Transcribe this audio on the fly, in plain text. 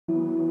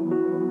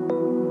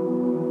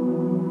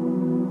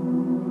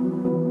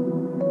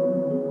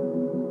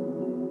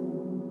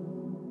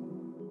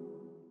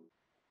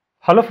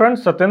Hello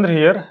friends, Satyendra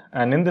here,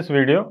 and in this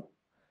video,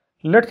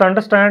 let's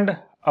understand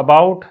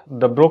about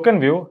the broken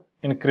view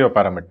in creo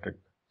parametric.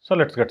 So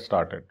let's get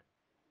started.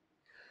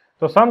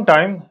 So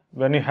sometime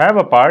when you have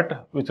a part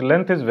which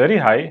length is very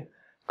high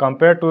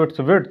compared to its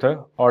width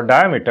or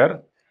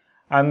diameter,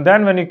 and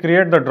then when you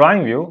create the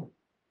drawing view,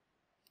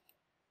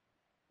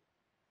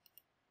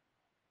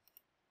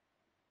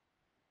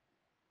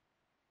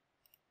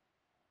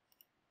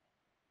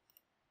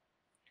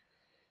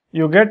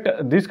 you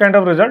get this kind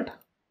of result.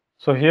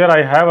 So here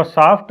I have a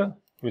shaft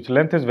which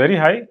length is very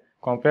high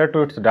compared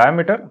to its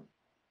diameter.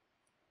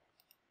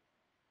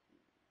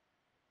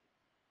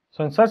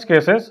 So in such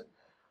cases,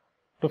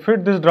 to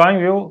fit this drawing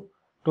view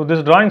to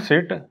this drawing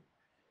sheet,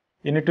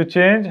 you need to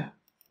change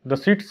the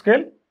sheet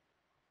scale,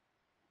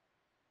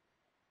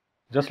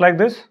 just like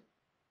this.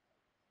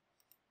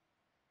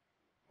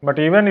 But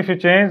even if you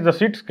change the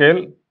sheet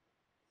scale,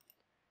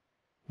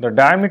 the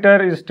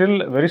diameter is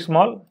still very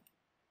small,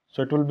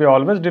 so it will be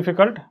always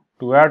difficult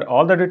to add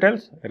all the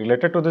details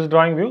related to this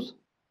drawing views.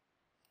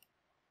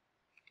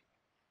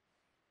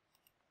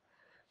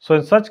 So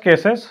in such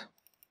cases,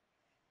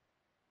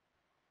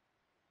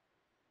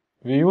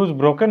 we use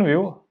broken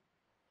view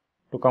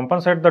to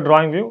compensate the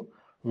drawing view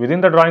within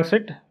the drawing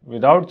sheet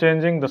without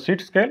changing the sheet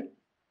scale.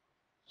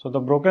 So the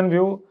broken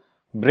view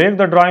break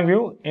the drawing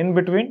view in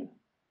between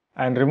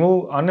and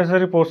remove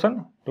unnecessary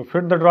portion to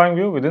fit the drawing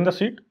view within the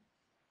sheet.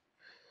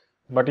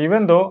 But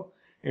even though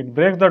it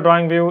breaks the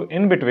drawing view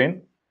in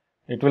between,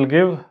 it will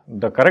give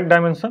the correct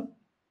dimension.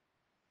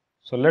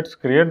 So let's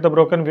create the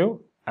broken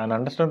view and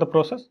understand the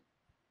process.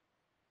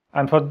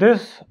 And for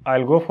this,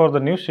 I'll go for the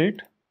new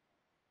sheet,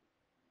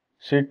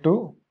 sheet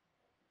 2.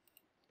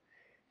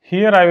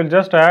 Here I will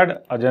just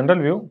add a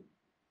general view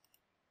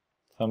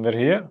somewhere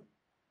here.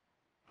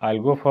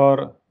 I'll go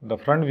for the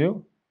front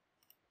view.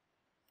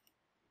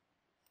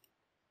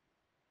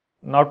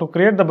 Now to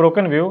create the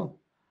broken view,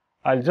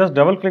 I'll just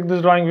double click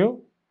this drawing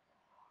view.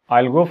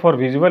 I'll go for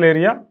visual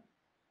area,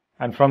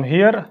 and from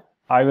here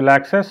I will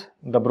access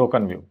the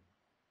broken view.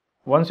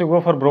 Once you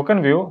go for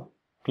broken view,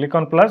 click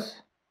on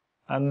plus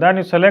and then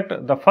you select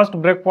the first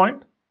breakpoint,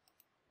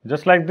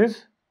 just like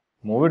this.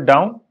 Move it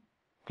down,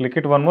 click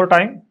it one more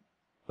time.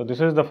 So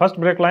this is the first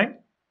break line.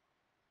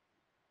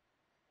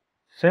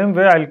 Same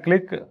way I'll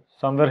click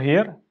somewhere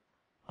here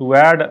to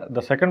add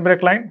the second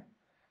break line.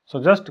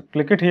 So just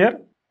click it here,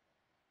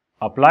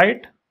 apply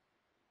it,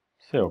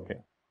 say OK.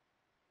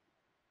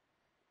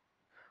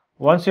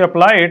 Once you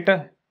apply it,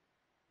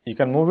 you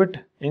can move it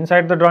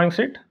inside the drawing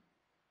sheet.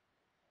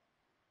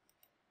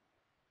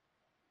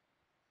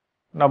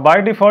 Now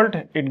by default,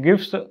 it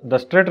gives the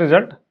straight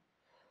result.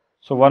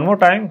 So one more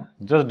time,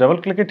 just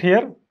double click it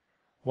here.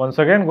 Once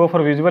again, go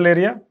for visual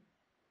area,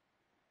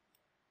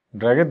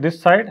 drag it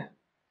this side,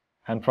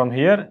 and from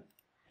here,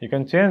 you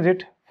can change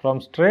it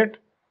from straight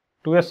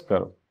to S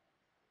curve.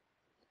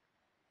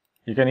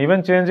 You can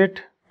even change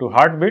it to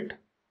heartbeat,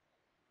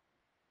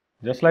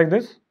 just like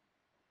this.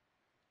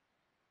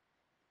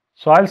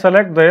 So I'll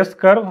select the S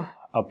curve,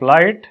 apply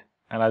it,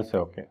 and I'll say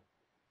OK.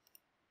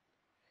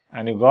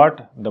 And you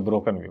got the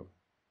broken view.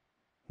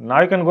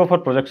 Now you can go for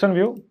projection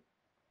view.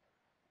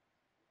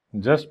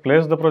 Just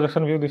place the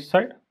projection view this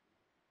side.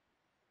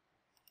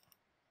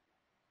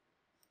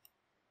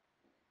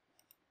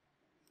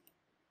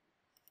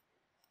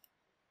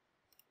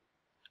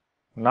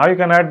 Now you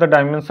can add the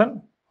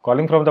dimension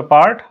calling from the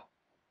part,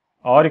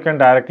 or you can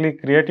directly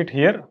create it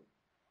here.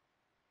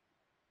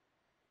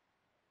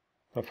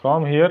 So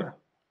from here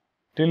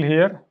till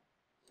here,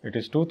 it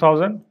is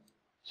 2000.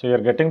 So you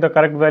are getting the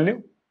correct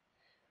value.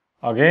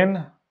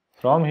 Again,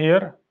 from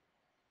here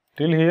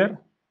till here,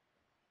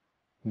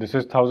 this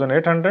is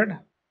 1800.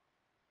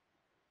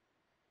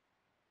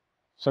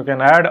 So you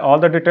can add all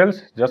the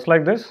details just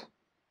like this.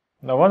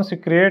 Now once you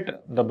create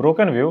the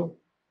broken view,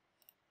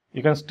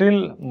 you can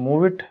still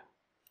move it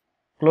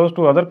close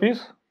to other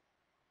piece.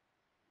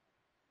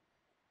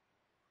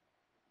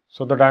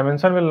 So the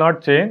dimension will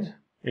not change,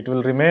 it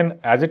will remain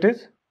as it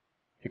is.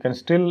 You can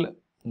still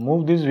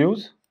move these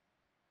views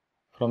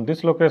from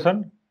this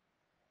location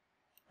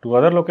to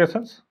other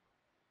locations.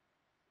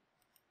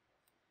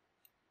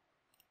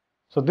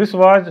 So this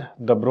was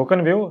the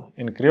broken view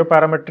in creo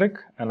parametric,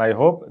 and I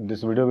hope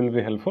this video will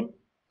be helpful.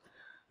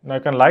 Now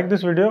you can like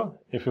this video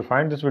if you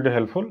find this video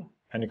helpful,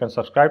 and you can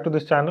subscribe to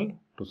this channel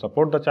to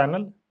support the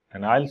channel,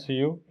 and I'll see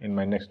you in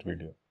my next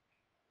video.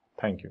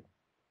 Thank you.